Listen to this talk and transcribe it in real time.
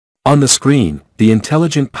On the screen, the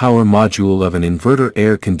intelligent power module of an inverter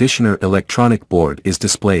air conditioner electronic board is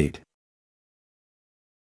displayed.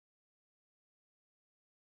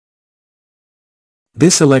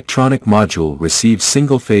 This electronic module receives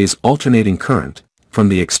single-phase alternating current from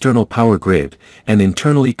the external power grid and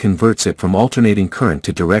internally converts it from alternating current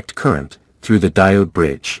to direct current through the diode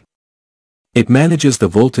bridge. It manages the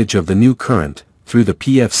voltage of the new current through the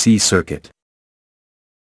PFC circuit.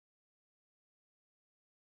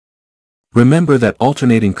 Remember that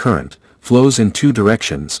alternating current flows in two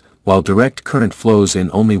directions, while direct current flows in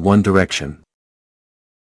only one direction.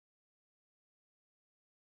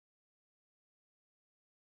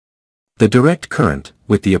 The direct current,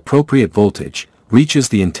 with the appropriate voltage, reaches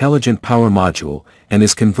the intelligent power module and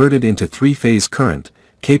is converted into three-phase current,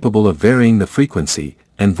 capable of varying the frequency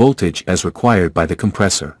and voltage as required by the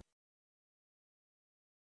compressor.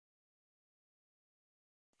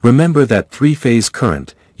 Remember that three-phase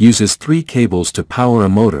current uses 3 cables to power a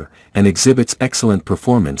motor and exhibits excellent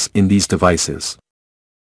performance in these devices.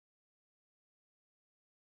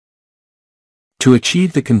 To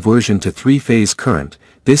achieve the conversion to three-phase current,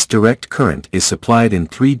 this direct current is supplied in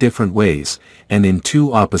 3 different ways and in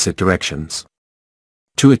 2 opposite directions.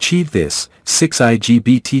 To achieve this, 6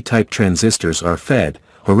 IGBT-type transistors are fed,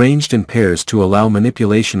 arranged in pairs to allow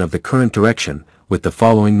manipulation of the current direction, with the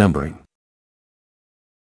following numbering.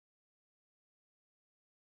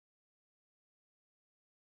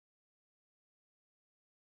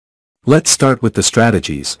 Let's start with the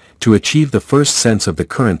strategies to achieve the first sense of the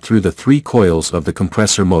current through the 3 coils of the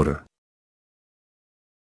compressor motor.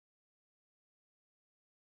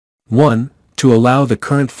 1. To allow the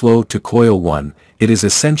current flow to coil 1, it is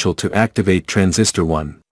essential to activate transistor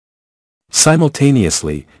 1.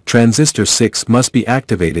 Simultaneously, transistor 6 must be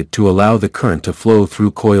activated to allow the current to flow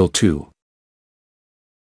through coil 2.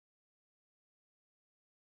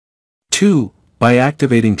 2. By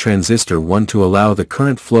activating transistor 1 to allow the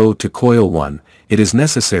current flow to coil 1, it is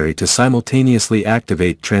necessary to simultaneously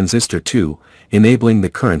activate transistor 2, enabling the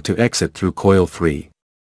current to exit through coil 3.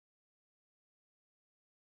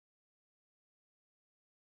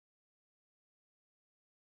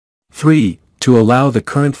 (3) To allow the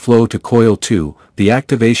current flow to coil 2, the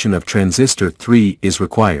activation of transistor 3 is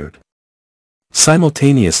required.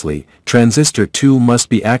 Simultaneously, transistor 2 must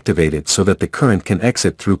be activated so that the current can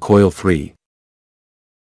exit through coil 3.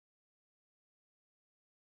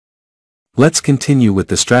 Let's continue with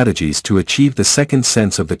the strategies to achieve the second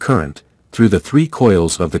sense of the current, through the 3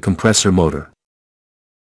 coils of the compressor motor.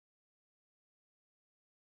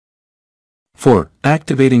 4.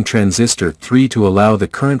 Activating transistor 3 to allow the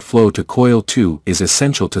current flow to coil 2 is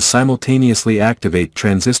essential to simultaneously activate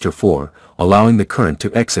transistor 4, allowing the current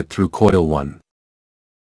to exit through coil 1.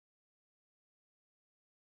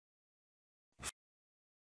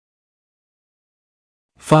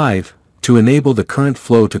 5. To enable the current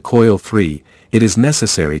flow to coil 3, it is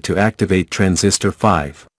necessary to activate transistor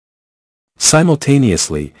 5.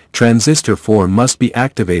 Simultaneously, transistor 4 must be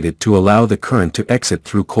activated to allow the current to exit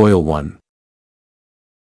through coil 1.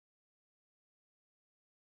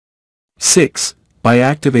 6. By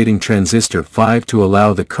activating transistor 5 to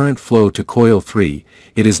allow the current flow to coil 3,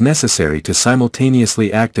 it is necessary to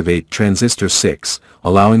simultaneously activate transistor 6,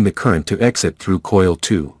 allowing the current to exit through coil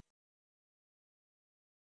 2.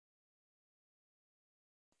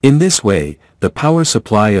 In this way, the power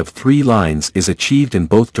supply of 3 lines is achieved in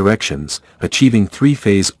both directions, achieving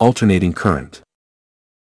 3-phase alternating current.